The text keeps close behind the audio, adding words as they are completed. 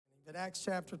at Acts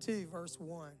chapter 2, verse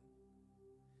 1.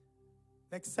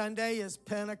 Next Sunday is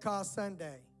Pentecost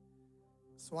Sunday.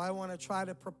 So I want to try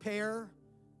to prepare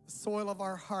the soil of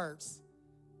our hearts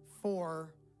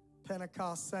for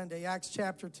Pentecost Sunday. Acts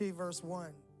chapter 2, verse 1.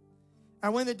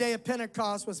 And when the day of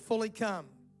Pentecost was fully come,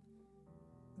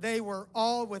 they were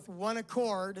all with one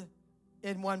accord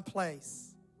in one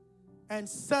place. And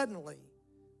suddenly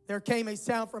there came a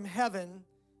sound from heaven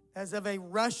as of a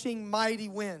rushing mighty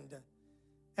wind,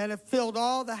 and it filled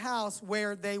all the house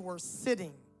where they were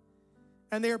sitting.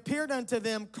 And there appeared unto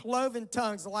them cloven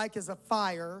tongues like as a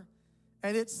fire,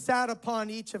 and it sat upon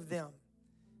each of them.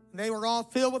 And they were all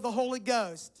filled with the Holy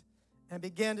Ghost, and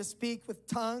began to speak with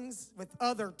tongues, with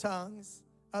other tongues,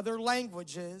 other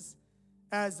languages,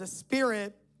 as the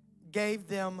Spirit gave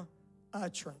them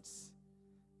utterance.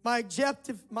 My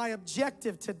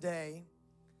objective today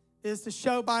is to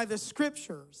show by the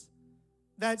Scriptures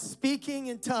that speaking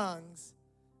in tongues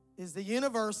is the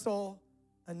universal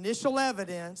initial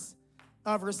evidence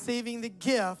of receiving the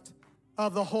gift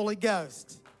of the Holy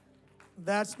Ghost.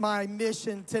 That's my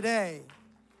mission today.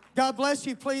 God bless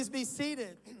you. Please be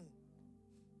seated.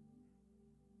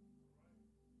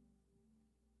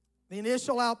 The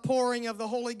initial outpouring of the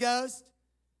Holy Ghost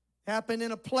happened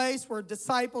in a place where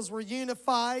disciples were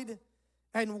unified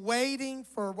and waiting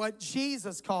for what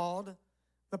Jesus called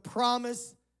the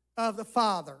promise of the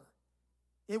Father.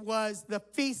 It was the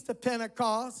Feast of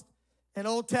Pentecost, an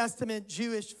Old Testament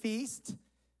Jewish feast.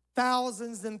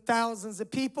 Thousands and thousands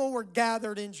of people were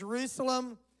gathered in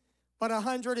Jerusalem, but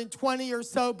 120 or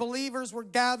so believers were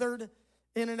gathered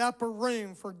in an upper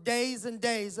room for days and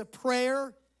days of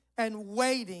prayer and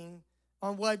waiting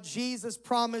on what Jesus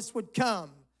promised would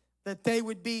come, that they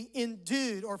would be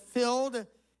endued or filled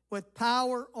with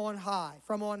power on high,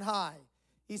 from on high.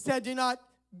 He said, do not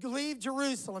leave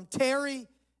Jerusalem, tarry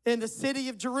in the city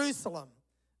of Jerusalem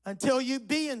until you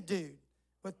be endued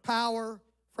with power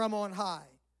from on high.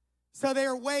 So they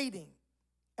are waiting,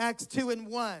 Acts 2 and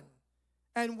 1.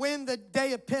 And when the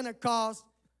day of Pentecost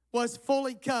was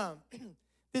fully come,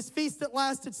 this feast that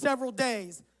lasted several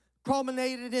days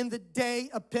culminated in the day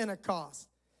of Pentecost.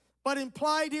 But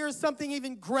implied here is something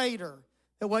even greater,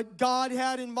 that what God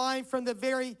had in mind from the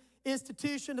very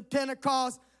institution of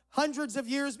Pentecost hundreds of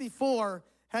years before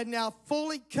had now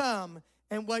fully come,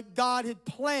 and what God had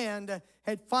planned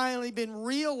had finally been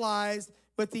realized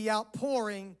with the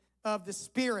outpouring of the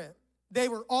Spirit. They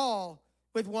were all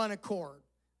with one accord,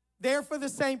 there for the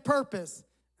same purpose,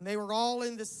 and they were all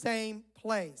in the same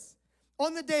place.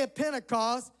 On the day of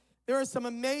Pentecost, there is some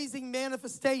amazing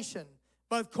manifestation,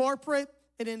 both corporate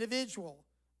and individual.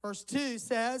 Verse 2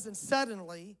 says, and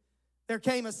suddenly there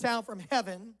came a sound from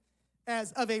heaven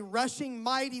as of a rushing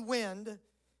mighty wind.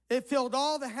 It filled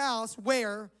all the house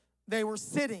where they were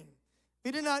sitting.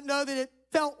 We did not know that it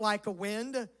felt like a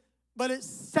wind, but it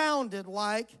sounded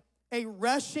like a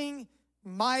rushing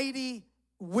mighty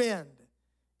wind.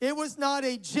 It was not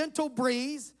a gentle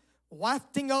breeze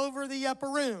wafting over the upper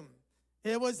room.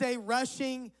 It was a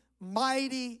rushing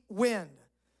mighty wind.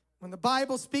 When the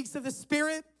Bible speaks of the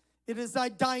Spirit, it is a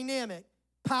dynamic,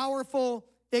 powerful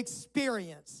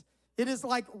experience. It is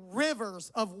like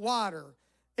rivers of water.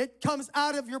 It comes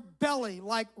out of your belly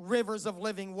like rivers of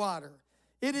living water.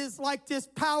 It is like this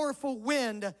powerful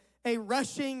wind, a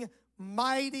rushing,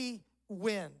 mighty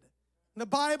wind. In the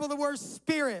Bible, the word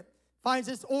Spirit finds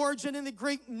its origin in the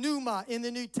Greek pneuma in the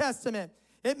New Testament.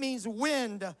 It means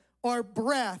wind or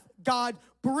breath. God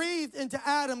breathed into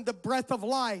Adam the breath of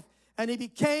life, and he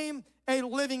became a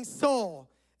living soul.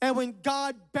 And when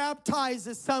God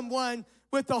baptizes someone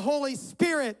with the Holy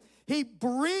Spirit, he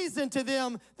breathes into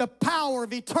them the power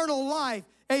of eternal life.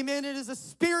 Amen. It is the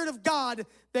Spirit of God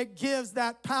that gives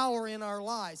that power in our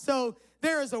lives. So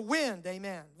there is a wind.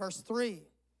 Amen. Verse 3.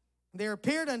 There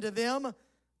appeared unto them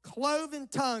cloven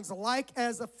tongues like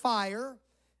as a fire,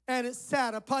 and it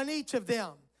sat upon each of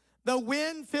them. The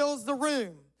wind fills the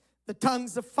room. The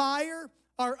tongues of fire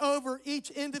are over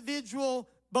each individual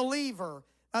believer.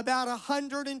 About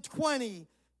 120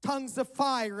 tongues of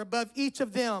fire above each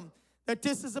of them. That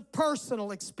this is a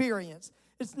personal experience.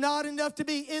 It's not enough to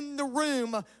be in the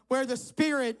room where the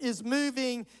Spirit is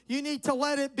moving. You need to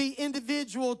let it be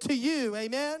individual to you.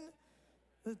 Amen?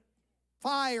 The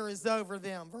fire is over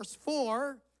them. Verse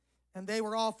 4, and they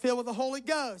were all filled with the Holy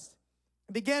Ghost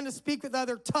and began to speak with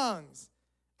other tongues,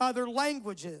 other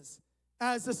languages,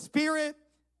 as the Spirit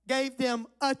gave them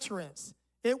utterance.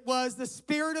 It was the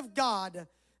Spirit of God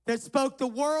that spoke the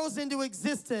worlds into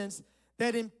existence,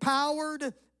 that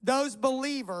empowered those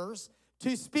believers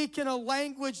to speak in a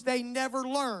language they never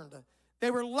learned.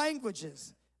 They were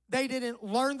languages. They didn't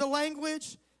learn the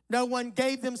language, No one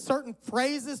gave them certain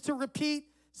phrases to repeat,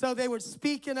 so they would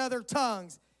speak in other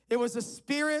tongues. It was the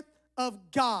Spirit of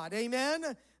God, amen,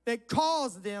 that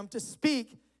caused them to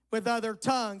speak with other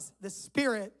tongues. The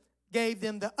Spirit gave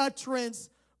them the utterance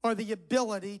or the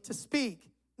ability to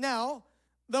speak. Now,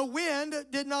 the wind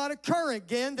did not occur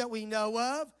again that we know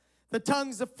of. The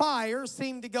tongues of fire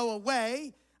seemed to go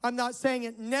away. I'm not saying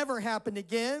it never happened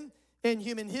again in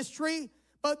human history,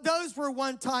 but those were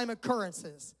one-time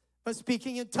occurrences. But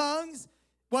speaking in tongues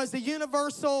was the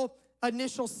universal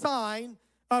initial sign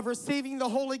of receiving the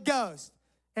Holy Ghost.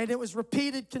 And it was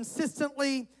repeated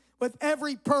consistently with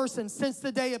every person since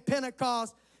the day of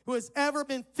Pentecost who has ever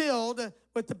been filled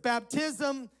with the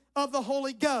baptism of the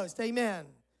Holy Ghost. Amen.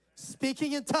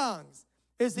 Speaking in tongues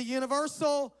is the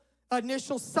universal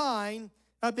initial sign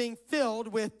of being filled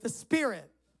with the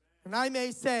Spirit. And I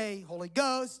may say Holy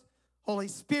Ghost, Holy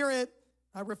Spirit,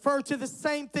 I refer to the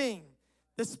same thing,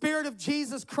 the Spirit of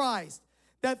Jesus Christ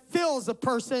that fills a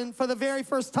person for the very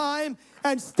first time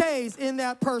and stays in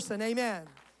that person. Amen.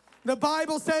 The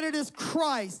Bible said it is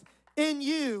Christ in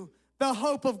you, the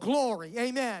hope of glory.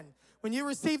 Amen. When you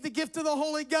receive the gift of the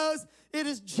Holy Ghost, it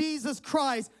is Jesus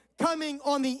Christ coming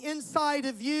on the inside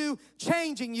of you,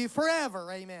 changing you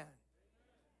forever. Amen.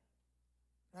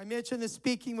 I mentioned that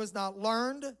speaking was not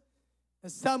learned,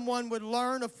 as someone would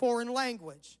learn a foreign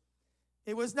language.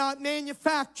 It was not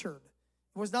manufactured.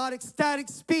 It was not ecstatic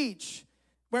speech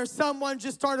where someone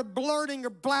just started blurting or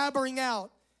blabbering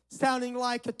out, sounding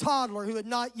like a toddler who had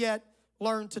not yet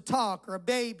learned to talk, or a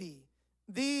baby.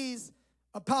 These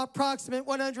approximate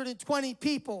 120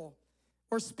 people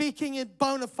were speaking in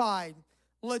bona fide,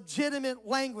 legitimate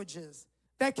languages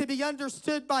that could be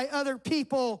understood by other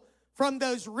people from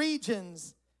those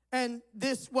regions. And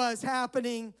this was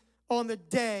happening on the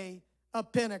day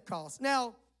of Pentecost.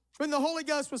 Now, when the Holy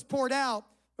Ghost was poured out,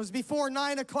 it was before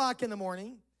 9 o'clock in the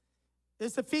morning.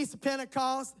 It's the Feast of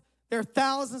Pentecost. There are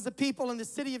thousands of people in the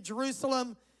city of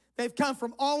Jerusalem. They've come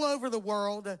from all over the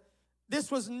world.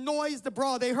 This was noised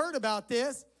abroad. They heard about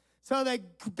this, so a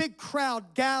big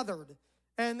crowd gathered,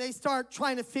 and they start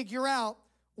trying to figure out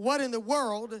what in the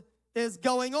world is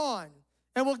going on.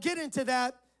 And we'll get into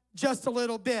that just a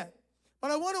little bit. But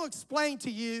I want to explain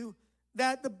to you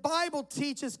that the Bible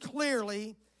teaches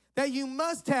clearly that you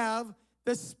must have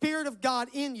the Spirit of God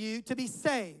in you to be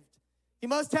saved. You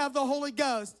must have the Holy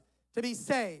Ghost to be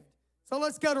saved. So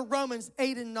let's go to Romans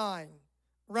 8 and 9.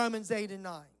 Romans 8 and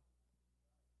 9.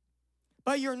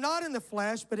 But you're not in the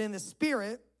flesh, but in the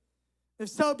Spirit, if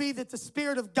so be that the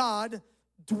Spirit of God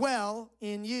dwell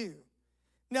in you.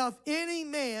 Now, if any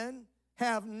man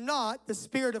have not the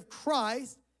Spirit of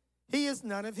Christ, he is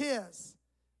none of his.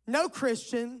 No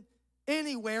Christian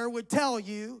anywhere would tell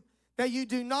you that you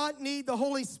do not need the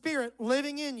Holy Spirit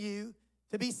living in you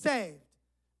to be saved.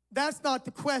 That's not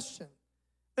the question.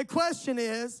 The question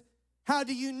is, how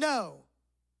do you know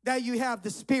that you have the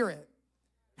Spirit?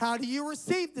 How do you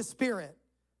receive the Spirit?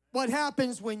 What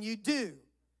happens when you do?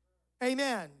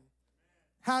 Amen.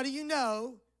 How do you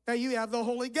know that you have the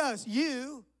Holy Ghost?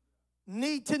 You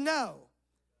need to know,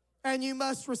 and you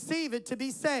must receive it to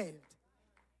be saved.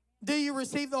 Do you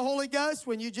receive the Holy Ghost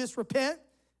when you just repent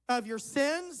of your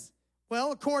sins?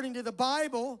 Well, according to the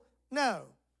Bible, no.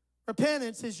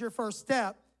 Repentance is your first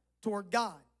step toward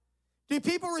God. Do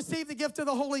people receive the gift of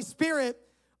the Holy Spirit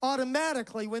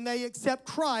automatically when they accept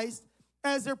Christ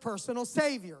as their personal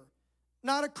Savior?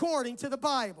 Not according to the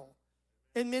Bible.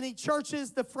 In many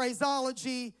churches, the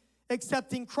phraseology,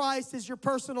 accepting Christ as your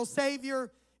personal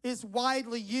Savior, is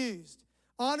widely used.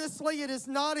 Honestly, it is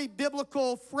not a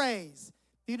biblical phrase.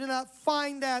 You do not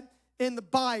find that in the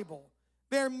Bible.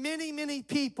 There are many, many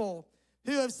people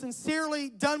who have sincerely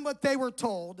done what they were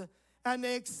told, and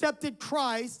they accepted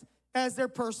Christ as their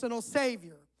personal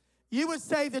Savior. You would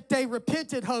say that they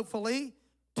repented, hopefully,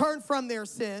 turned from their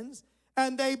sins,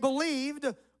 and they believed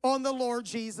on the Lord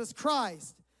Jesus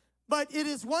Christ. But it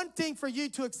is one thing for you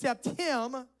to accept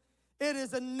Him. It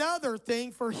is another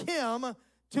thing for Him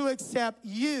to accept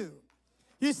you.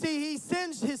 You see, He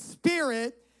sends His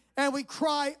Spirit, and we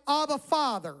cry, Abba,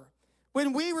 Father.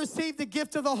 When we receive the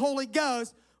gift of the Holy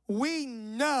Ghost, we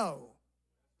know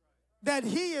that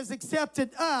He has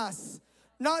accepted us,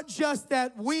 not just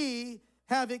that we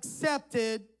have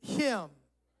accepted Him.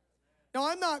 Now,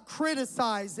 I'm not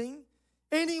criticizing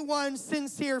anyone's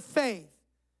sincere faith.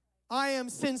 I am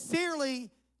sincerely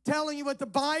telling you what the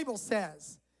Bible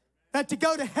says, that to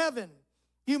go to heaven,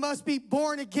 you must be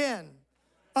born again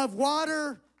of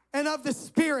water and of the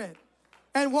Spirit.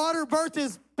 And water birth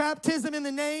is baptism in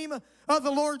the name of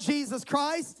the Lord Jesus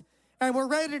Christ. And we're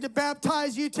ready to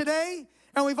baptize you today.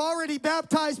 And we've already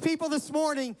baptized people this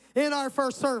morning in our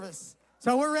first service.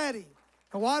 So we're ready.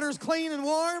 The water's clean and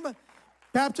warm.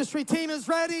 Baptistry team is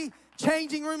ready.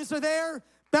 Changing rooms are there.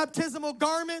 Baptismal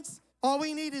garments. All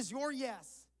we need is your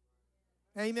yes.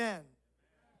 Amen.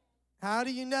 How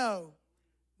do you know?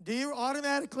 Do you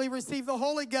automatically receive the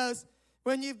Holy Ghost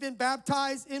when you've been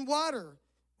baptized in water?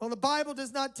 Well, the Bible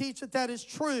does not teach that that is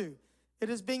true.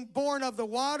 It is being born of the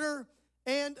water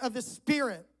and of the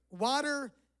Spirit.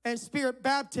 Water and Spirit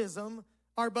baptism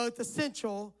are both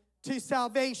essential to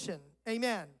salvation.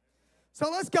 Amen. So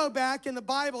let's go back in the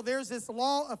Bible. There's this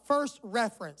law of first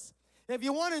reference. If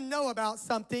you want to know about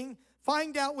something,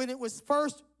 find out when it was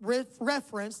first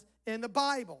referenced in the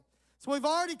Bible. So we've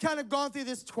already kind of gone through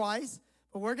this twice,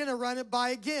 but we're going to run it by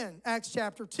again. Acts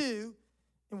chapter 2,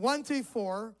 1 through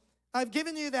 4. I've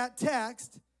given you that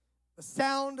text, the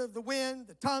sound of the wind,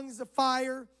 the tongues of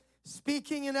fire,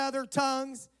 speaking in other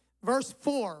tongues. Verse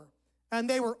 4, and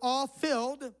they were all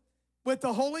filled with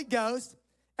the Holy Ghost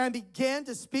and began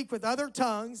to speak with other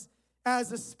tongues as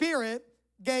the Spirit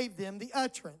gave them the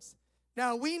utterance.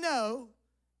 Now we know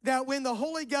that when the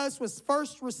Holy Ghost was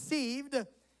first received,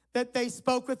 that they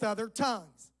spoke with other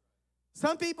tongues.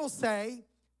 Some people say,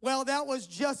 well, that was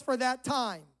just for that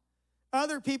time.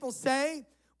 Other people say,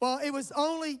 well, it was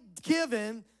only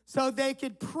given so they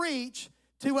could preach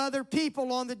to other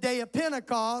people on the day of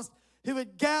Pentecost who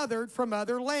had gathered from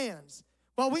other lands.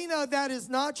 Well, we know that is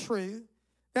not true,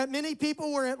 that many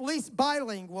people were at least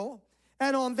bilingual,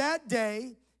 and on that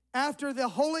day, after the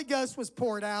Holy Ghost was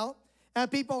poured out, and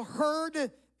people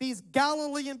heard these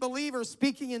Galilean believers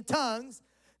speaking in tongues,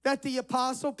 that the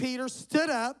Apostle Peter stood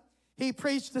up, he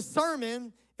preached a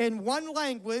sermon in one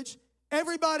language,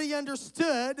 everybody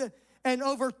understood, and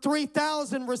over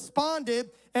 3,000 responded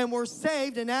and were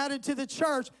saved and added to the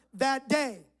church that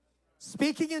day.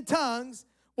 Speaking in tongues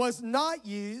was not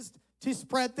used to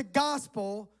spread the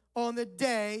gospel on the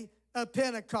day of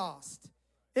Pentecost.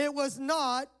 It was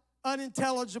not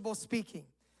unintelligible speaking.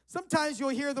 Sometimes you'll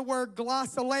hear the word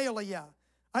glossolalia.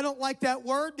 I don't like that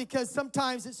word because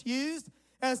sometimes it's used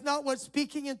as not what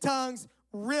speaking in tongues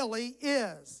really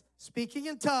is. Speaking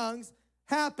in tongues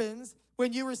happens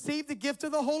when you receive the gift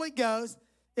of the Holy Ghost.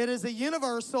 It is a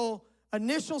universal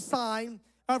initial sign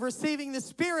of receiving the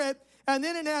Spirit, and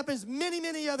then it happens many,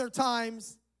 many other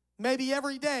times, maybe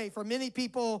every day for many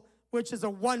people, which is a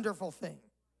wonderful thing.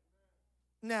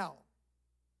 Now,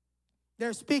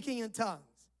 they're speaking in tongues.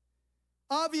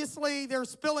 Obviously, they're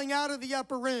spilling out of the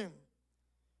upper room.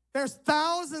 There's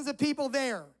thousands of people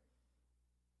there.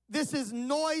 This is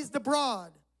noised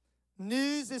abroad.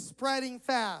 News is spreading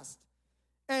fast.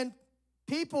 And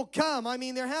people come. I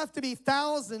mean, there have to be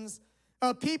thousands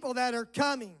of people that are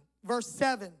coming. Verse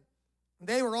 7.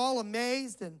 They were all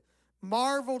amazed and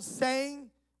marveled, saying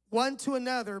one to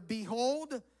another,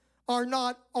 behold, are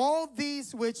not all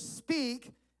these which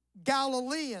speak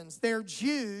Galileans? They're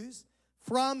Jews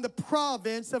from the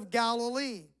province of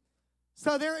Galilee.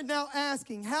 So they're now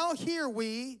asking, how hear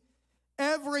we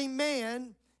every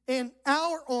man in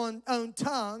our own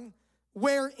tongue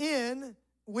wherein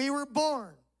we were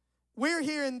born? We're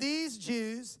hearing these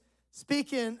Jews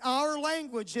speak in our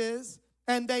languages,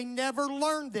 and they never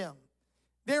learned them.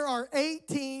 There are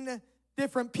 18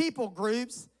 different people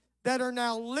groups that are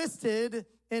now listed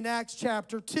in Acts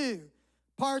chapter 2.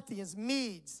 Parthians,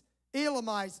 Medes,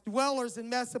 Elamites, dwellers in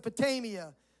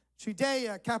Mesopotamia,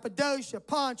 Judea, Cappadocia,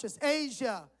 Pontus,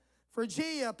 Asia,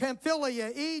 Phrygia,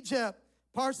 Pamphylia, Egypt,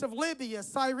 parts of Libya,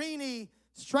 Cyrene,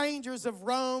 strangers of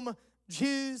Rome,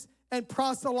 Jews, and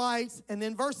proselytes. And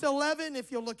then verse 11,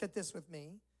 if you'll look at this with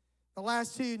me, the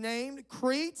last two named,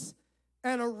 Cretes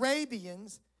and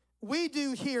Arabians, we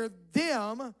do hear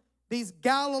them, these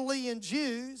Galilean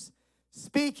Jews,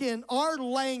 speak in our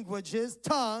languages,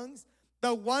 tongues,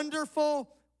 the wonderful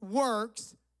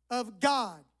works of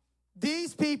God.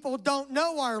 These people don't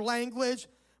know our language,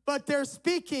 but they're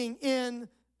speaking in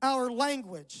our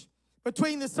language.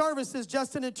 Between the services,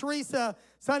 Justin and Teresa,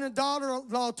 son and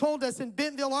daughter-in-law, told us in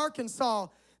Bentonville, Arkansas,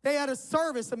 they had a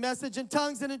service, a message in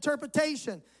tongues and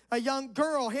interpretation. A young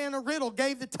girl, Hannah Riddle,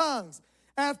 gave the tongues.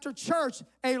 After church,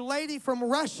 a lady from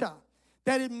Russia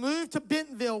that had moved to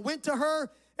Bentonville went to her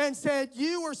and said,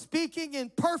 you were speaking in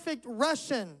perfect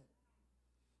Russian.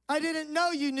 I didn't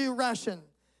know you knew Russian.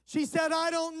 She said,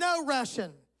 I don't know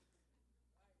Russian.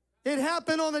 It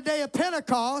happened on the day of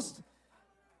Pentecost,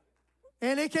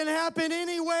 and it can happen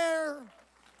anywhere.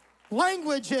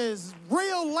 Languages,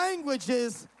 real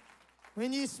languages,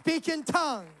 when you speak in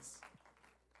tongues.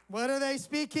 What are they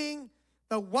speaking?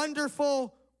 The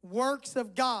wonderful works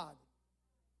of God.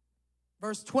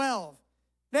 Verse 12,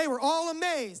 they were all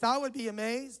amazed. I would be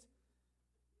amazed,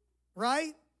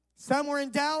 right? Some were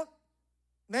in doubt.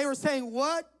 They were saying,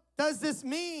 what does this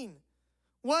mean?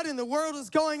 What in the world is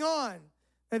going on?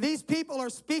 And these people are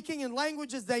speaking in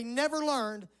languages they never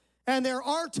learned, and there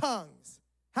are tongues.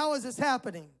 How is this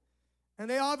happening? And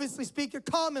they obviously speak a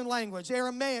common language,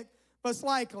 Aramaic most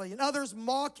likely. And others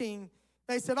mocking,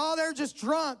 they said, oh, they're just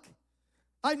drunk.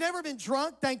 I've never been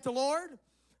drunk, thank the Lord,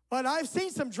 but I've seen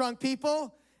some drunk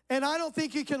people, and I don't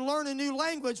think you can learn a new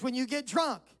language when you get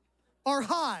drunk or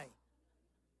high.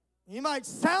 You might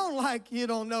sound like you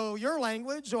don't know your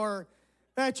language or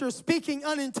that you're speaking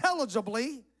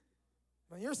unintelligibly,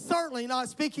 but you're certainly not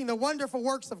speaking the wonderful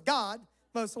works of God,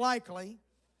 most likely,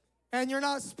 and you're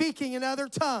not speaking in other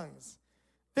tongues.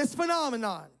 This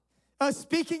phenomenon of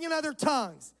speaking in other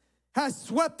tongues has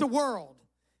swept the world,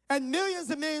 and millions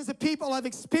of people have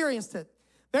experienced it.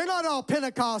 They're not all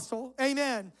Pentecostal,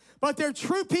 amen, but they're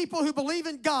true people who believe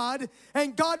in God,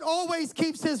 and God always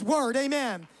keeps his word,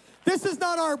 amen. This is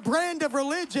not our brand of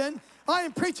religion. I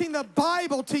am preaching the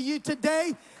Bible to you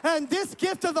today, and this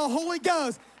gift of the Holy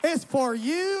Ghost is for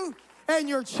you and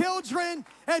your children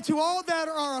and to all that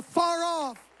are afar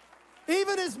off,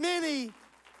 even as many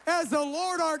as the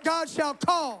Lord our God shall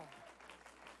call.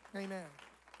 Amen.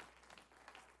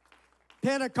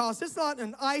 Pentecost, it's not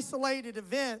an isolated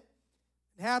event.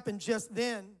 It happened just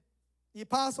then. The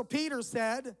Apostle Peter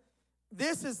said,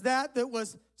 this is that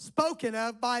was spoken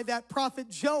of by that prophet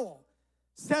Joel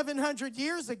 700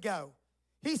 years ago.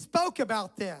 He spoke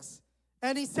about this,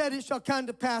 and he said, it shall come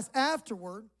to pass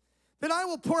afterward that I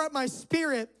will pour out my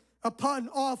spirit upon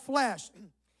all flesh.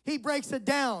 He breaks it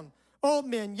down. Old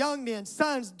men, young men,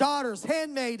 sons, daughters,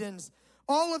 handmaidens,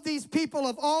 all of these people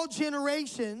of all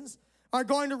generations are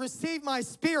going to receive my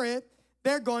spirit.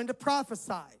 They're going to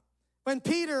prophesy. When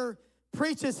Peter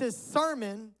preaches his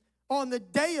sermon on the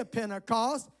day of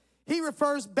Pentecost, he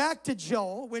refers back to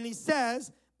Joel when he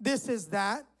says, this is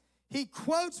that. He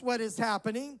quotes what is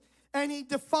happening, and he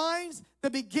defines the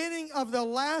beginning of the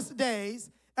last days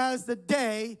as the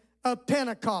day of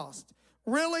Pentecost.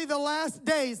 Really, the last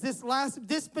days, this last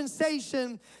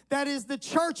dispensation that is the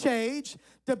church age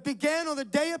that began on the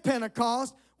day of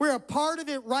Pentecost, we're a part of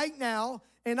it right now,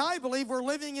 and I believe we're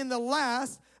living in the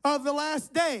last of the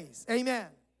last days. Amen.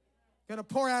 Going to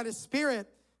pour out his spirit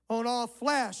on all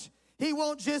flesh. He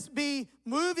won't just be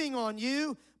moving on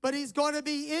you, but he's going to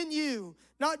be in you.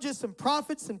 Not just some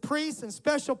prophets and priests and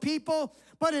special people,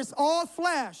 but it's all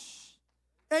flesh.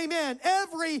 Amen.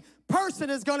 Every person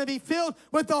is going to be filled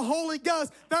with the Holy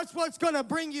Ghost. That's what's going to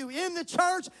bring you in the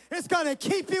church. It's going to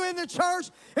keep you in the church.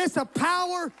 It's the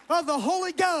power of the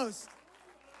Holy Ghost.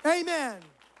 Amen.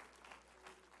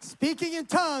 Speaking in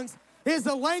tongues is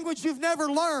a language you've never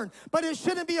learned, but it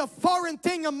shouldn't be a foreign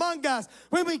thing among us.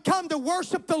 When we come to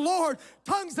worship the Lord,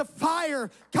 tongues of fire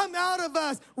come out of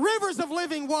us, rivers of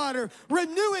living water,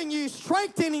 renewing you,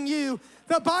 strengthening you.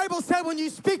 The Bible said when you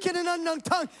speak in an unknown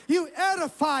tongue, you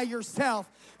edify yourself.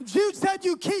 Jude said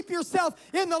you keep yourself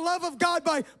in the love of God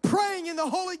by praying in the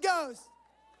Holy Ghost.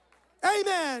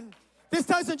 Amen. This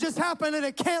doesn't just happen at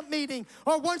a camp meeting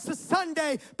or once a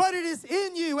Sunday, but it is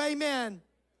in you. Amen.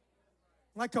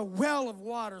 Like a well of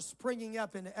water springing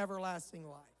up into everlasting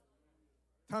life.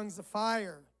 Tongues of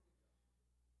fire.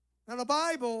 Now the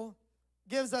Bible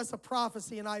gives us a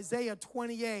prophecy in Isaiah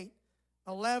 28,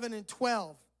 11 and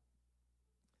 12.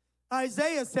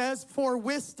 Isaiah says, for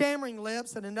with stammering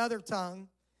lips and another tongue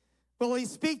will he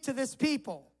speak to this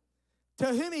people, to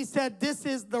whom he said, this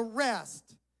is the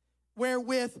rest,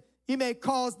 wherewith he may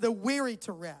cause the weary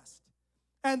to rest.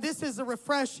 And this is a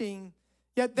refreshing,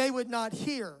 yet they would not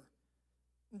hear.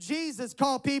 Jesus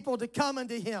called people to come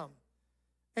unto him,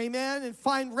 amen, and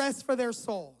find rest for their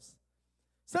souls.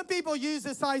 Some people use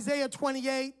this Isaiah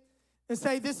 28 and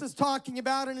say this is talking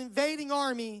about an invading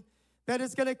army that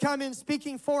is going to come in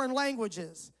speaking foreign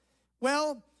languages.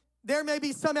 Well, there may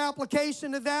be some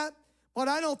application to that, but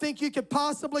I don't think you could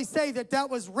possibly say that that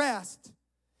was rest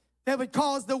that would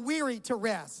cause the weary to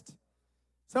rest.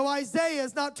 So Isaiah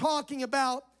is not talking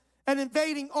about an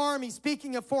invading army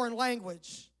speaking a foreign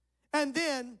language. And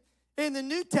then in the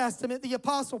New Testament, the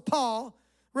Apostle Paul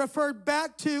referred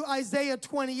back to Isaiah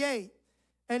 28.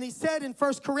 And he said in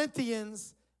 1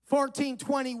 Corinthians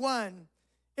 14:21,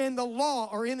 in the law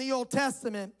or in the Old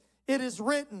Testament, it is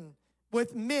written,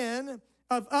 with men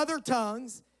of other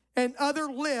tongues and other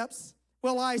lips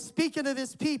will I speak unto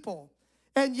this people.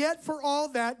 And yet for all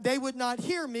that they would not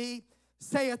hear me,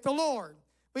 saith the Lord.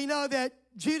 We know that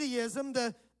Judaism,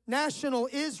 the national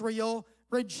Israel,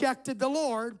 rejected the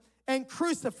Lord and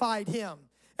crucified him.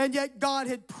 And yet God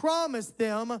had promised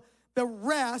them the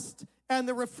rest and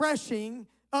the refreshing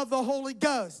of the Holy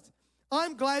Ghost.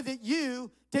 I'm glad that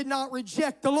you did not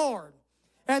reject the Lord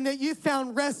and that you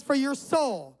found rest for your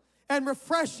soul and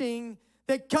refreshing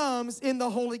that comes in the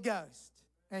Holy Ghost.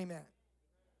 Amen.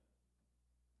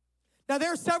 Now,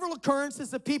 there are several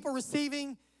occurrences of people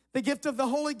receiving the gift of the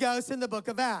Holy Ghost in the book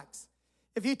of Acts.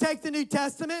 If you take the New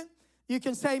Testament, you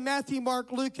can say Matthew,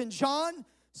 Mark, Luke, and John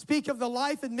speak of the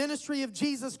life and ministry of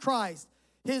Jesus Christ,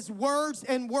 his words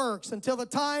and works until the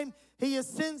time he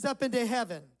ascends up into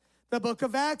heaven. The book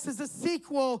of Acts is a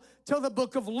sequel to the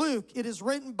book of Luke. It is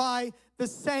written by the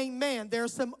same man.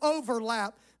 There's some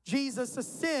overlap. Jesus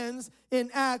ascends in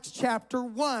Acts chapter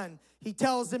 1. He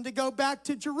tells them to go back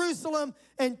to Jerusalem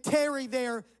and tarry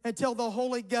there until the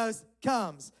Holy Ghost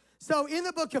comes. So in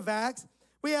the book of Acts,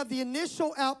 we have the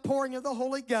initial outpouring of the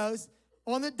Holy Ghost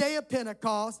on the day of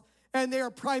Pentecost, and they are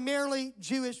primarily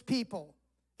Jewish people.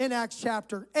 In Acts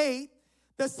chapter 8,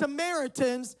 the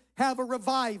Samaritans have a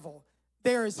revival.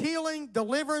 There is healing,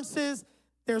 deliverances,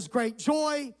 there's great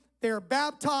joy, they're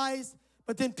baptized.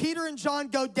 But then Peter and John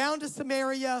go down to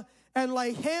Samaria and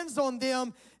lay hands on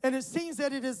them, and it seems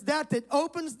that it is that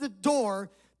opens the door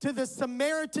to the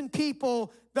Samaritan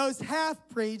people, those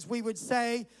half-breeds, we would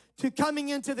say, to coming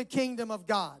into the kingdom of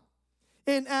God.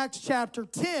 In Acts chapter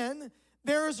 10,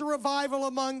 there is a revival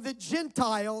among the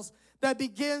Gentiles that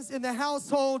begins in the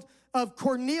household of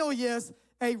Cornelius,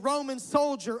 a Roman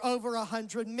soldier, over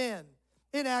 100 men.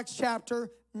 In Acts chapter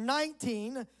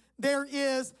 19, there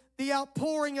is the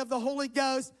outpouring of the Holy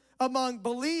Ghost among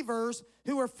believers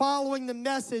who are following the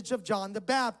message of John the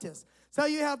Baptist. So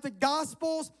you have the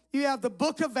Gospels, you have the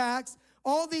book of Acts,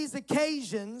 all these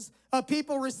occasions of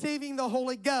people receiving the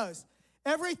Holy Ghost.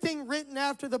 Everything written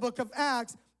after the book of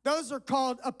Acts, those are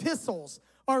called epistles,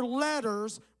 or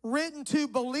letters written to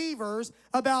believers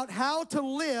about how to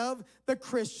live the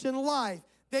Christian life.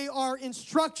 They are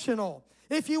instructional.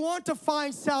 If you want to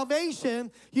find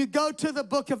salvation, you go to the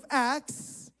book of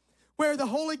Acts, where the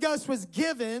Holy Ghost was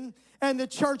given and the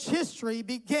church history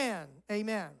began.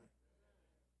 Amen.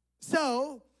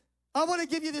 So, I want to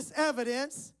give you this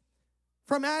evidence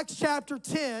from Acts chapter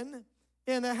 10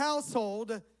 in the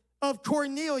household of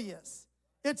Cornelius.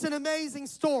 It's an amazing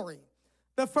story.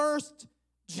 The first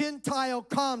Gentile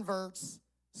converts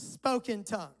spoke in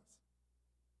tongues.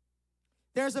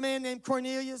 There's a man named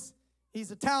Cornelius.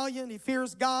 He's Italian. He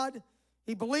fears God.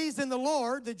 He believes in the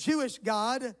Lord, the Jewish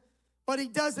God, but he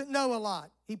doesn't know a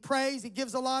lot. He prays. He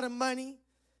gives a lot of money.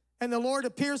 And the Lord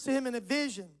appears to him in a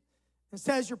vision and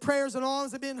says, your prayers and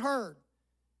alms have been heard.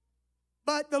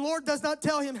 But the Lord does not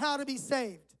tell him how to be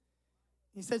saved.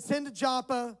 He said, send to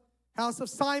Joppa, house of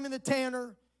Simon the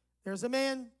tanner. There's a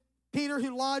man, Peter,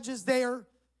 who lodges there.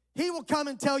 He will come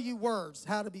and tell you words,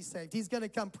 how to be saved. He's going to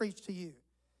come preach to you.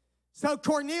 So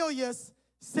Cornelius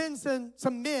sends in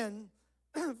some men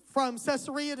from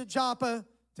Caesarea to Joppa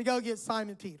to go get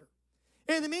Simon Peter.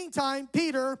 In the meantime,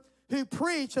 Peter, who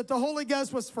preached that the Holy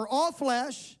Ghost was for all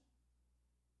flesh,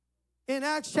 in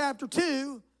Acts chapter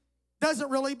 2, doesn't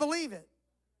really believe it.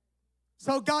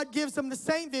 So God gives him the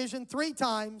same vision 3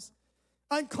 times,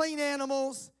 unclean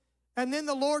animals, and then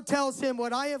the Lord tells him,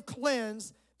 what I have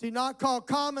cleansed, do not call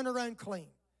common or unclean.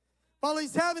 While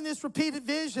he's having this repeated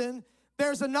vision,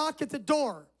 there's a knock at the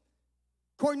door.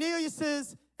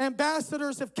 Cornelius's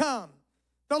ambassadors have come.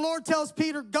 The Lord tells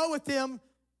Peter, go with them,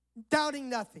 doubting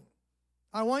nothing.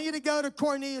 I want you to go to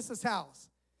Cornelius's house.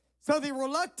 So the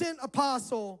reluctant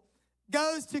apostle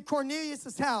goes to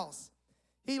Cornelius's house.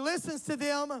 He listens to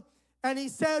them, and he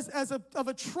says, of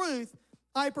a truth,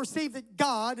 I perceive that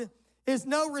God is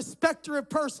no respecter of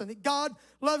person, that God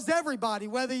loves everybody,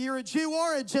 whether you're a Jew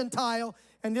or a Gentile,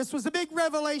 and this was a big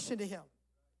revelation to him.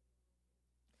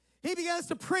 He begins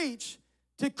to preach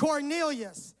to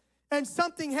Cornelius, and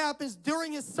something happens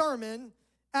during his sermon,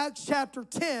 Acts chapter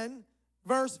 10,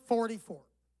 verse 44.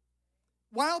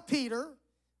 While Peter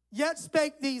yet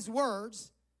spake these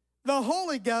words, the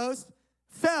Holy Ghost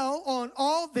fell on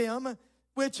all them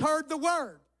which heard the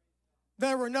word.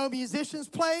 There were no musicians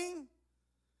playing.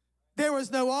 There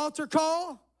was no altar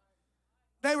call.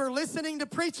 They were listening to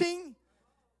preaching.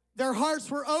 Their hearts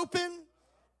were open.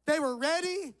 They were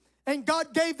ready, and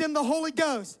God gave them the Holy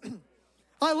Ghost.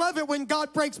 I love it when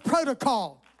God breaks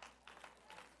protocol.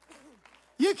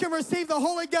 You can receive the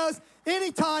Holy Ghost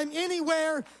anytime,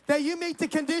 anywhere that you meet the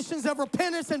conditions of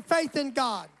repentance and faith in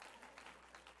God.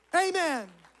 Amen.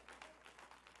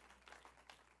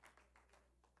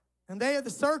 And they of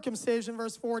the circumcision,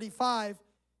 verse 45,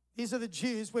 these are the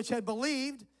Jews which had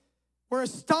believed, were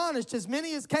astonished, as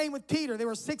many as came with Peter. There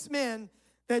were 6 men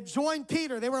that joined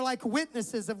Peter. They were like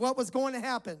witnesses of what was going to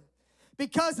happen.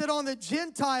 Because that on the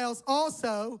Gentiles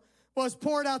also was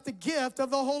poured out the gift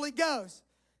of the Holy Ghost.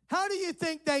 How do you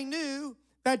think they knew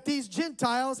that these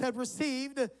Gentiles had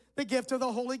received the gift of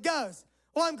the Holy Ghost?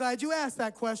 Well, I'm glad you asked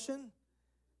that question.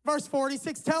 Verse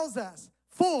 46 tells us,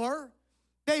 for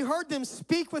they heard them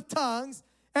speak with tongues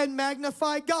and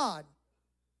magnify God.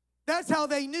 That's how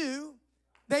they knew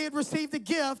they had received the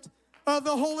gift of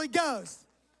the Holy Ghost.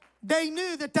 They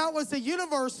knew that that was the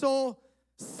universal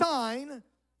sign,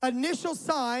 initial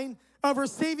sign of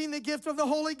receiving the gift of the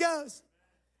Holy Ghost.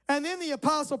 And then the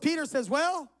Apostle Peter says,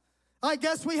 well, I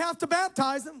guess we have to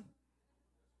baptize them.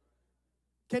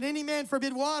 Can any man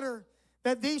forbid water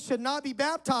that these should not be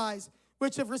baptized,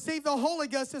 which have received the Holy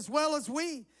Ghost as well as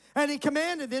we? And he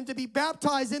commanded them to be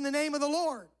baptized in the name of the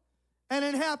Lord. And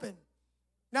it happened.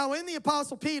 Now, when the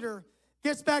Apostle Peter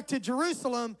gets back to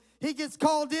Jerusalem, he gets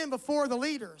called in before the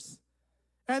leaders.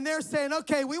 And they're saying,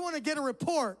 okay, we want to get a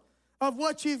report of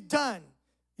what you've done.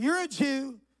 You're a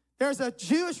Jew. There's a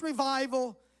Jewish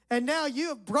revival. And now you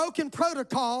have broken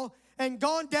protocol and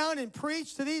gone down and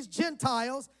preached to these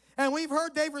Gentiles. And we've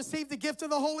heard they've received the gift of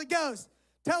the Holy Ghost.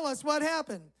 Tell us what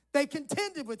happened. They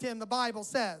contended with him, the Bible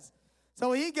says.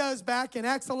 So he goes back in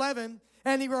Acts 11,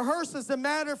 and he rehearses the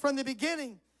matter from the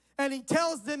beginning. And he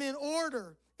tells them in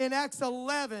order in Acts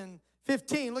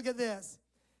 11:15. Look at this.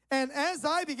 And as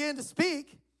I began to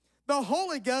speak, the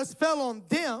Holy Ghost fell on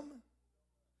them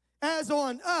as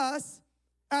on us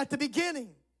at the beginning.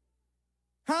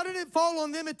 How did it fall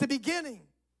on them at the beginning?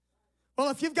 Well,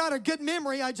 if you've got a good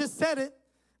memory, I just said it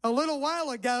a little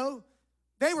while ago.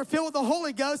 They were filled with the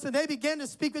Holy Ghost and they began to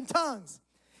speak in tongues.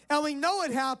 And we know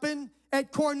it happened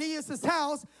at Cornelius'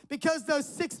 house because those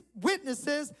 6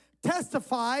 witnesses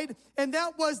testified, and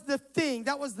that was the thing,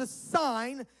 that was the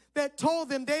sign that told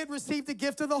them they had received the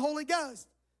gift of the Holy Ghost.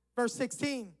 Verse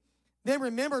 16, then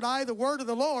remembered I the word of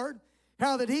the Lord,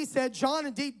 how that he said, John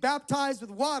indeed baptized with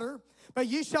water, but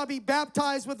you shall be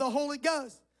baptized with the Holy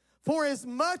Ghost. For as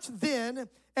much then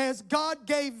as God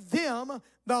gave them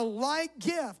the like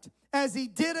gift as he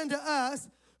did unto us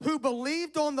who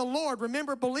believed on the Lord.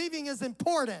 Remember, believing is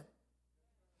important.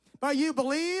 But you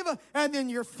believe and then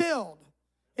you're filled.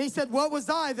 He said, what was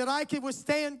I that I could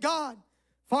withstand God?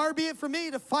 Far be it from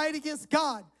me to fight against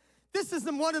God. This is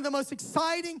one of the most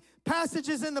exciting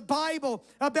passages in the Bible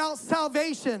about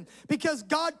salvation because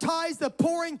God ties the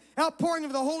outpouring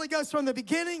of the Holy Ghost from the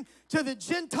beginning to the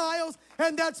Gentiles,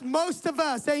 and that's most of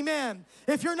us, amen.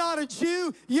 If you're not a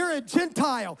Jew, you're a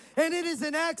Gentile. And it is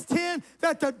in Acts 10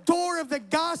 that the door of the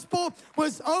gospel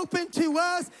was open to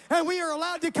us, and we are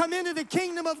allowed to come into the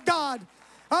kingdom of God.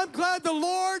 I'm glad the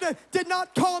Lord did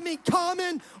not call me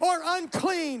common or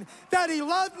unclean, that he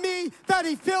loved me, that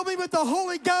he filled me with the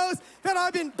Holy Ghost, that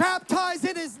I've been baptized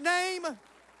in his name.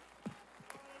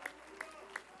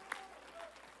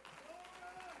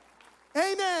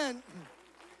 Amen.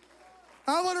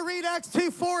 I want to read Acts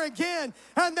 2:4 again.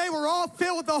 And they were all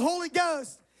filled with the Holy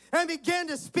Ghost and began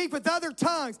to speak with other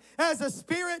tongues as the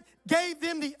Spirit gave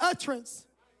them the utterance.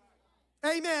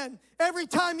 Amen. Every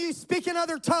time you speak in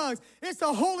other tongues, it's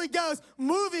the Holy Ghost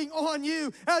moving on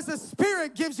you as the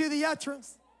Spirit gives you the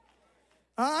utterance.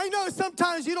 I know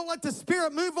sometimes you don't let the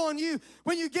Spirit move on you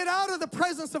when you get out of the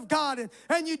presence of God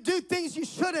and you do things you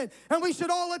shouldn't. And we should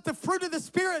all let the fruit of the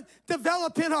Spirit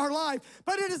develop in our life.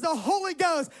 But it is the Holy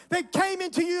Ghost that came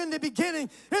into you in the beginning.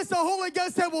 It's the Holy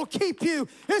Ghost that will keep you.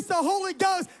 It's the Holy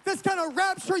Ghost that's going to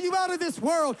rapture you out of this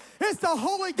world. It's the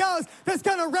Holy Ghost that's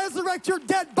going to resurrect your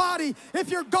dead body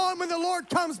if you're gone when the Lord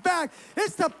comes back.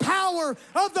 It's the power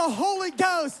of the Holy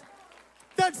Ghost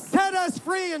that set us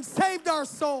free and saved our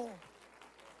soul.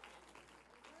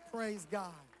 Praise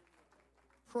God.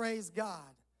 Praise God.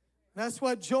 That's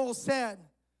what Joel said.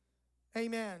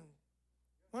 Amen.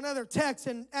 One other text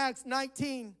in Acts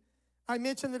 19, I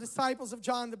mentioned the disciples of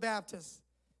John the Baptist.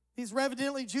 These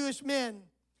evidently Jewish men,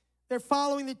 they're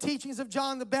following the teachings of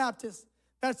John the Baptist.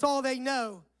 That's all they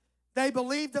know. They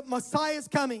believe that Messiah is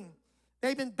coming.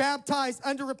 They've been baptized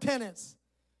under repentance.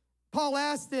 Paul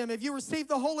asked them, have you received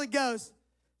the Holy Ghost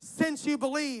since you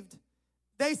believed?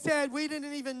 They said, we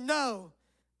didn't even know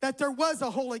that there was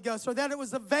a Holy Ghost or that it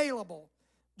was available.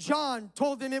 John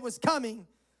told them it was coming,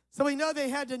 so we know they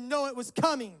had to know it was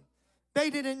coming. They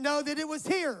didn't know that it was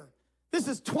here. This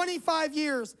is 25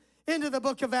 years into the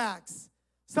book of Acts.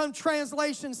 Some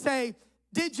translations say,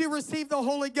 did you receive the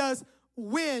Holy Ghost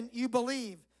when you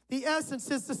believed? The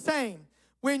essence is the same.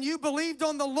 When you believed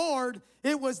on the Lord,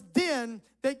 it was then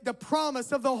that the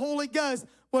promise of the Holy Ghost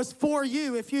was for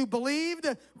you. If you believed,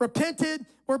 repented,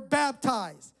 were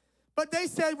baptized. But they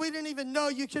said, we didn't even know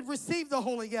you could receive the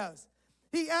Holy Ghost.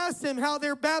 He asked them how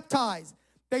they're baptized.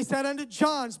 They said, unto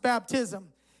John's baptism.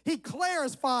 He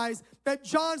clarifies that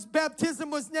John's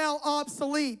baptism was now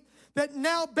obsolete, that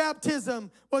now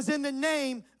baptism was in the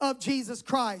name of Jesus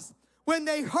Christ. When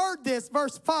they heard this,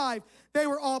 verse 5, they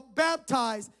were all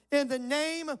baptized in the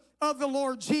name of the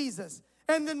Lord Jesus.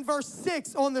 And then verse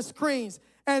 6 on the screens.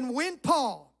 And when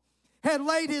Paul had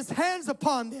laid his hands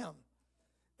upon them,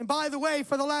 and by the way,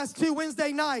 for the last 2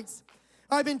 Wednesday nights,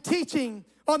 I've been teaching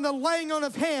on the laying on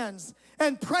of hands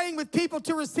and praying with people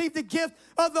to receive the gift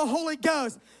of the Holy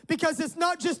Ghost, because it's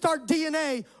not just our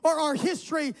DNA or our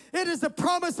history. It is the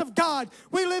promise of God.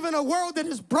 We live in a world that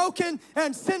is broken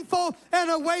and sinful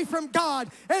and away from God,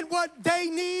 and what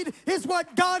they need is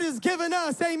what God has given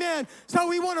us. Amen. So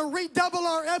we want to redouble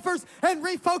our efforts and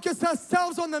refocus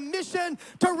ourselves on the mission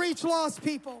to reach lost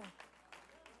people.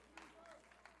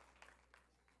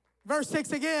 Verse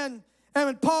 6 again, and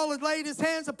when Paul had laid his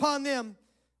hands upon them,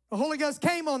 the Holy Ghost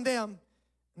came on them,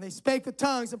 and they spake with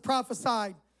tongues and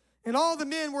prophesied. And all the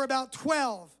men were about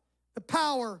 12, the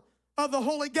power of the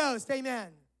Holy Ghost. Amen.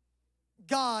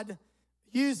 God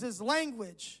uses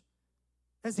language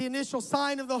as the initial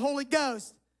sign of the Holy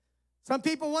Ghost. Some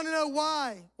people want to know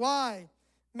why. Why?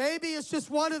 Maybe it's just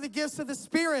one of the gifts of the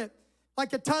Spirit,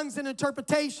 like a tongues and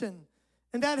interpretation.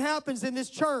 And that happens in this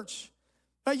church.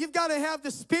 But you've got to have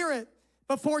the Spirit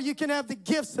before you can have the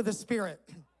gifts of the Spirit.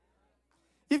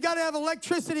 You've got to have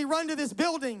electricity run to this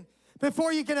building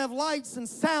before you can have lights and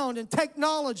sound and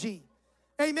technology.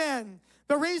 Amen.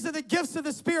 The reason the gifts of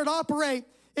the Spirit operate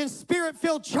in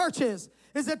Spirit-filled churches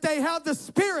is that they have the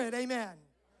Spirit. Amen.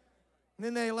 And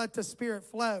then they let the Spirit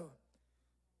flow.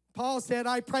 Paul said,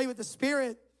 I pray with the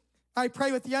Spirit. I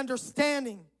pray with the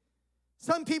understanding.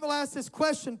 Some people ask this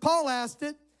question. Paul asked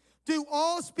it. Do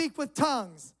all speak with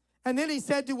tongues? And then he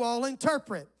said, do all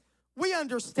interpret? We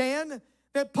understand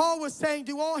that Paul was saying,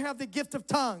 do all have the gift of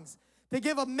tongues to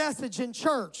give a message in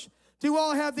church? Do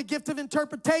all have the gift of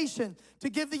interpretation to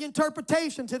give the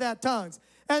interpretation to that tongues?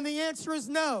 And the answer is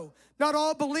no. Not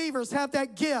all believers have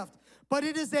that gift. But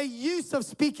it is a use of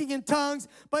speaking in tongues,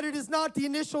 but it is not the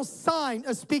initial sign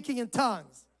of speaking in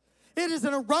tongues. It is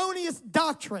an erroneous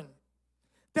doctrine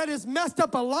that has messed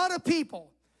up a lot of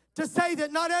people to say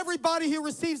that not everybody who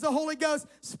receives the Holy Ghost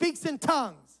speaks in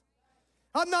tongues.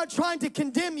 I'm not trying to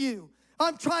condemn you.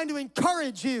 I'm trying to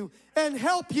encourage you and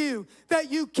help you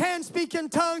that you can speak in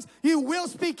tongues, you will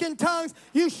speak in tongues,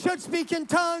 you should speak in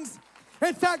tongues.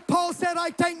 In fact, Paul said,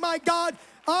 I thank my God,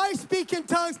 I speak in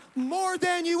tongues more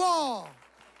than you all.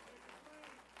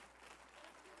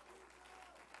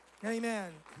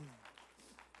 Amen.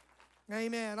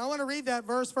 Amen. I want to read that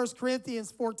verse, 1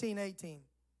 Corinthians 14:18.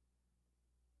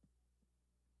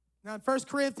 Now in 1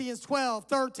 Corinthians 12,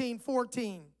 13,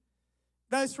 14,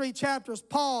 those 3 chapters,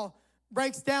 Paul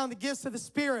breaks down the gifts of the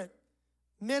Spirit,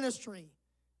 ministry.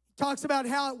 He talks about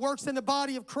how it works in the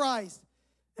body of Christ,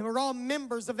 and we're all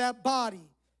members of that body.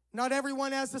 Not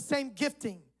everyone has the same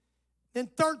gifting. Then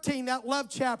 13, that love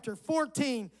chapter.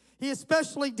 14, he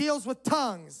especially deals with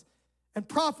tongues and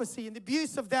prophecy and the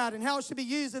abuse of that and how it should be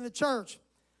used in the church.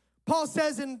 Paul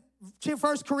says in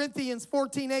 1 Corinthians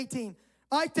 14:18,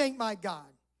 I thank my God.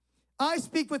 I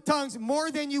speak with tongues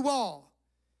more than you all.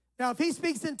 Now, if he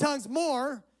speaks in tongues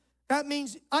more, that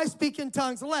means I speak in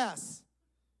tongues less.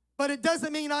 But it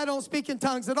doesn't mean I don't speak in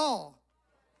tongues at all.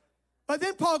 But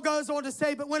then Paul goes on to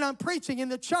say, but when I'm preaching in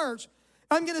the church,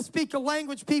 I'm going to speak a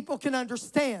language people can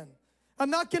understand. I'm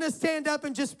not going to stand up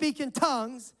and just speak in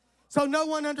tongues so no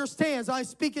one understands. I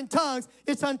speak in tongues,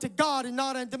 it's unto God and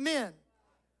not unto men.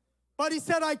 But he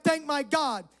said, I thank my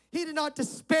God. He did not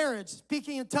disparage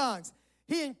speaking in tongues.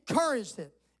 He encouraged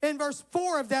it. In verse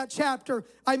 4 of that chapter,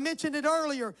 I mentioned it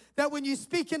earlier, that when you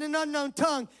speak in an unknown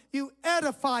tongue, you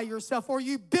edify yourself or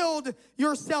you build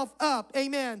yourself up.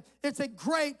 Amen. It's a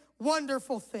great,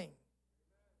 wonderful thing.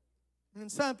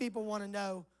 And some people want to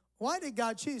know, why did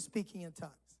God choose speaking in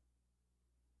tongues?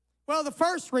 Well, the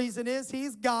first reason is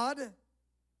he's God,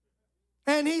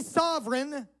 and he's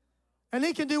sovereign, and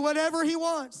he can do whatever he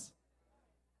wants.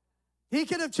 He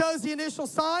could have chose the initial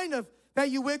sign of that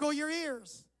you wiggle your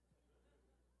ears.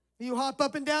 You hop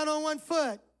up and down on one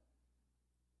foot.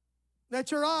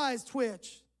 Let your eyes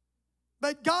twitch.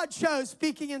 But God chose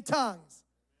speaking in tongues.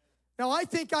 Now, I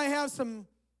think I have some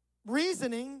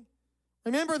reasoning.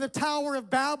 Remember the Tower of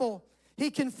Babel?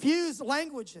 He confused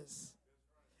languages.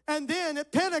 And then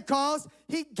at Pentecost,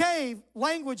 he gave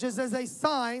languages as a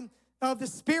sign of the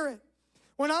Spirit.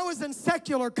 When I was in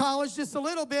secular college just a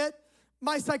little bit,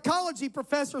 my psychology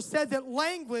professor said that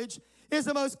language is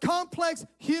the most complex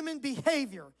human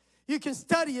behavior. You can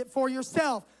study it for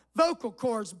yourself. Vocal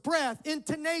cords, breath,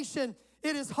 intonation.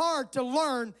 It is hard to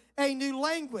learn a new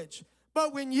language.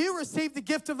 But when you receive the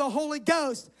gift of the Holy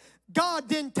Ghost, God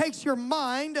then takes your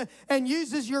mind and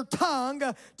uses your tongue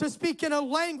to speak in a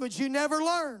language you never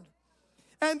learned.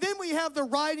 And then we have the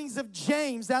writings of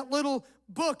James, that little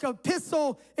book,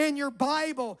 epistle in your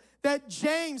Bible, that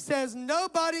James says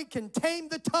nobody can tame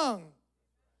the tongue.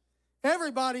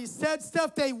 Everybody said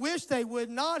stuff they wish they would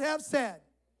not have said.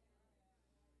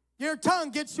 Your tongue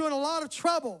gets you in a lot of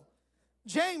trouble.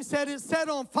 James said it's set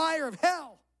on fire of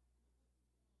hell.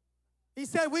 He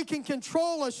said we can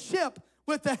control a ship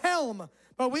with the helm,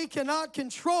 but we cannot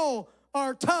control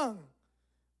our tongue.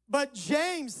 But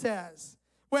James says,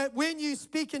 when you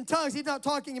speak in tongues, he's not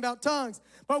talking about tongues,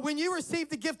 but when you receive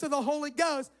the gift of the Holy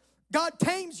Ghost, God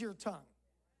tames your tongue.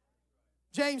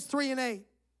 James 3:8.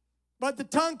 But the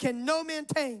tongue can no man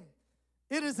tame.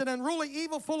 It is an unruly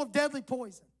evil full of deadly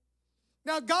poison.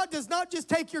 Now, God does not just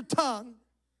take your tongue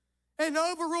and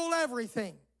overrule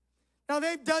everything. Now,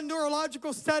 they've done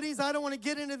neurological studies. I don't want to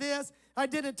get into this. I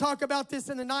didn't talk about this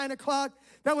in the 9 o'clock.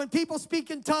 That when people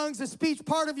speak in tongues, the speech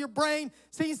part of your brain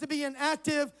seems to be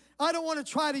inactive. I don't want to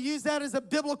try to use that as a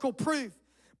biblical proof.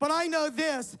 But I know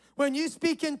this, when you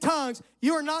speak in tongues,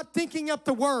 you are not thinking up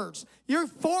the words. You're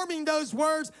forming those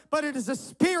words, but it is a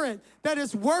spirit that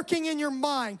is working in your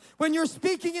mind. When you're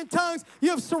speaking in tongues,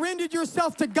 you have surrendered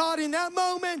yourself to God in that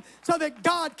moment so that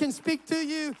God can speak to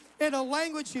you in a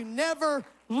language you never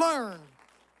learned.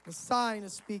 The sign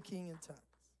of speaking in tongues.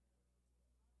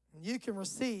 And you can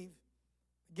receive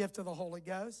the gift of the Holy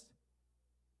Ghost.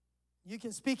 You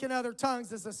can speak in other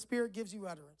tongues as the Spirit gives you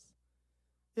utterance.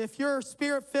 If you're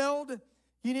Spirit-filled,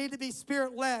 you need to be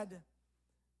Spirit-led.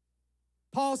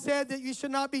 Paul said that you should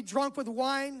not be drunk with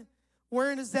wine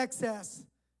wherein is excess,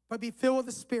 but be filled with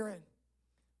the Spirit.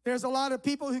 There's a lot of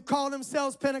people who call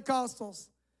themselves Pentecostals,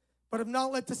 but have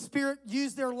not let the Spirit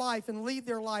use their life and lead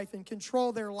their life and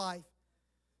control their life.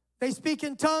 They speak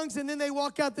in tongues and then they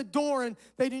walk out the door and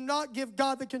they do not give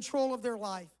God the control of their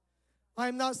life. I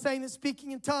am not saying that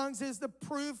speaking in tongues is the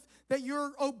proof that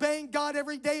you're obeying God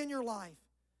every day in your life.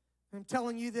 I'm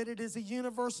telling you that it is a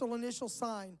universal initial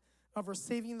sign of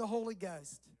receiving the Holy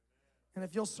Ghost. And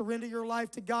if you'll surrender your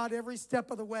life to God every step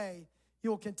of the way,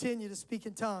 you'll continue to speak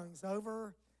in tongues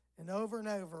over and over and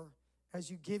over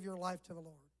as you give your life to the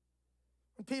Lord.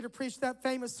 When Peter preached that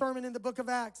famous sermon in the book of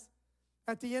Acts,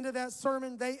 at the end of that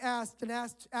sermon, they asked in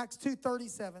Acts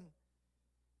 2:37,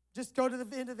 just go to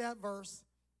the end of that verse,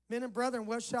 men and brethren,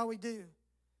 what shall we do?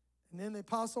 And then the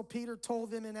Apostle Peter told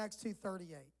them in Acts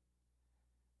 2:38,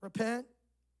 repent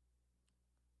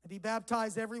and be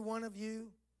baptized, every one of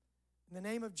you, in the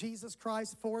name of Jesus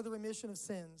Christ for the remission of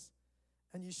sins,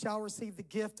 and you shall receive the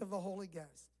gift of the Holy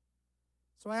Ghost.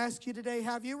 So I ask you today,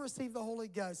 have you received the Holy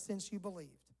Ghost since you believed?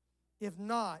 If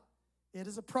not, it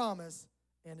is a promise,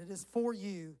 and it is for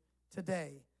you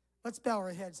today. Let's bow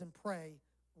our heads and pray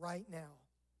right now.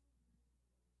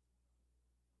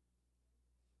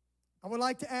 I would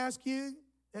like to ask you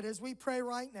that as we pray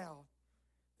right now,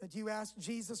 that you ask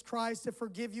Jesus Christ to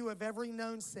forgive you of every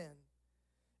known sin.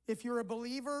 If you're a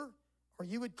believer or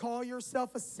you would call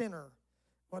yourself a sinner,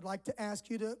 I would like to ask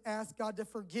you to ask God to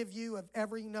forgive you of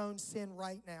every known sin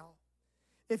right now.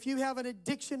 If you have an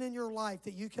addiction in your life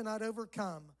that you cannot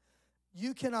overcome,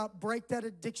 you cannot break that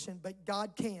addiction, but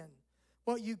God can.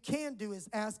 What you can do is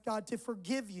ask God to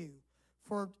forgive you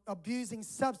for abusing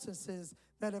substances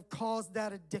that have caused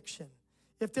that addiction.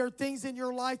 If there are things in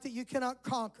your life that you cannot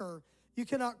conquer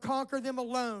them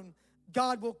alone.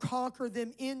 God will conquer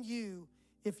them in you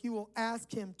if you will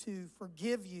ask him to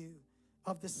forgive you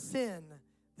of the sin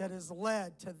that has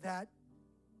led to that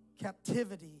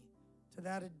captivity, to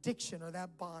that addiction or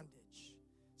that bondage.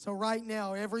 So right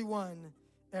now, everyone,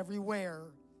 everywhere,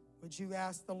 would you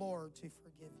ask the Lord to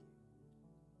forgive you?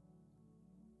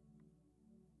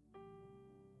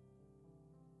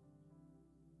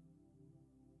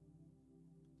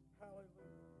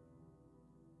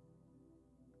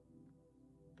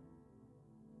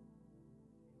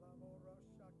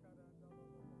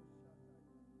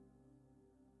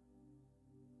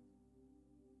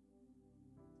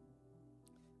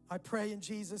 I pray in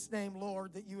Jesus' name,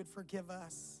 Lord, that you would forgive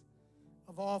us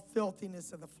of all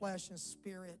filthiness of the flesh and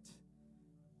spirit.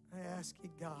 I ask you,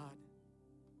 God.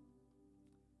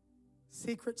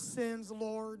 Secret sins,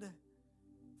 Lord,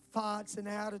 thoughts and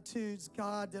attitudes,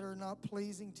 God, that are not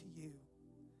pleasing to you.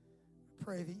 I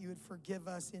pray that you would forgive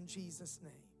us in Jesus'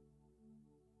 name.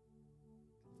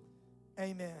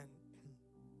 Amen.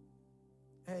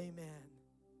 Amen.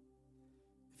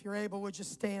 If you're able, would you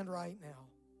stand right now?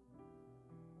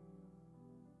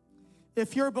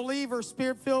 If you're a believer,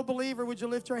 Spirit-filled believer, would you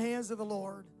lift your hands to the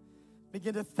Lord?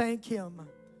 Begin to thank him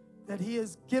that he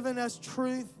has given us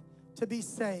truth to be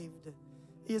saved.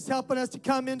 He is helping us to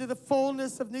come into the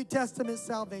fullness of New Testament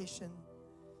salvation.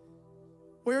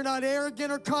 We're not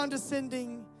arrogant or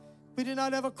condescending, We do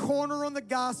not have a corner on the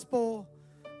gospel.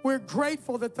 We're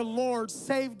grateful that the Lord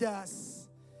saved us.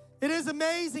 It is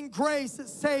amazing grace that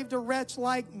saved a wretch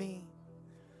like me.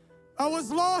 I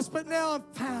was lost, but now I'm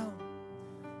found.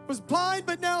 Was blind,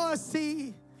 but now I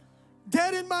see.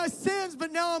 Dead in my sins,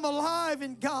 but now I'm alive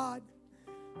in God.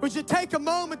 Would you take a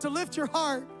moment to lift your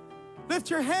heart, lift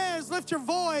your hands, lift your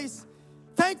voice.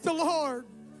 Thank the Lord.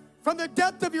 From the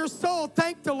depth of your soul,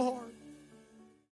 thank the Lord.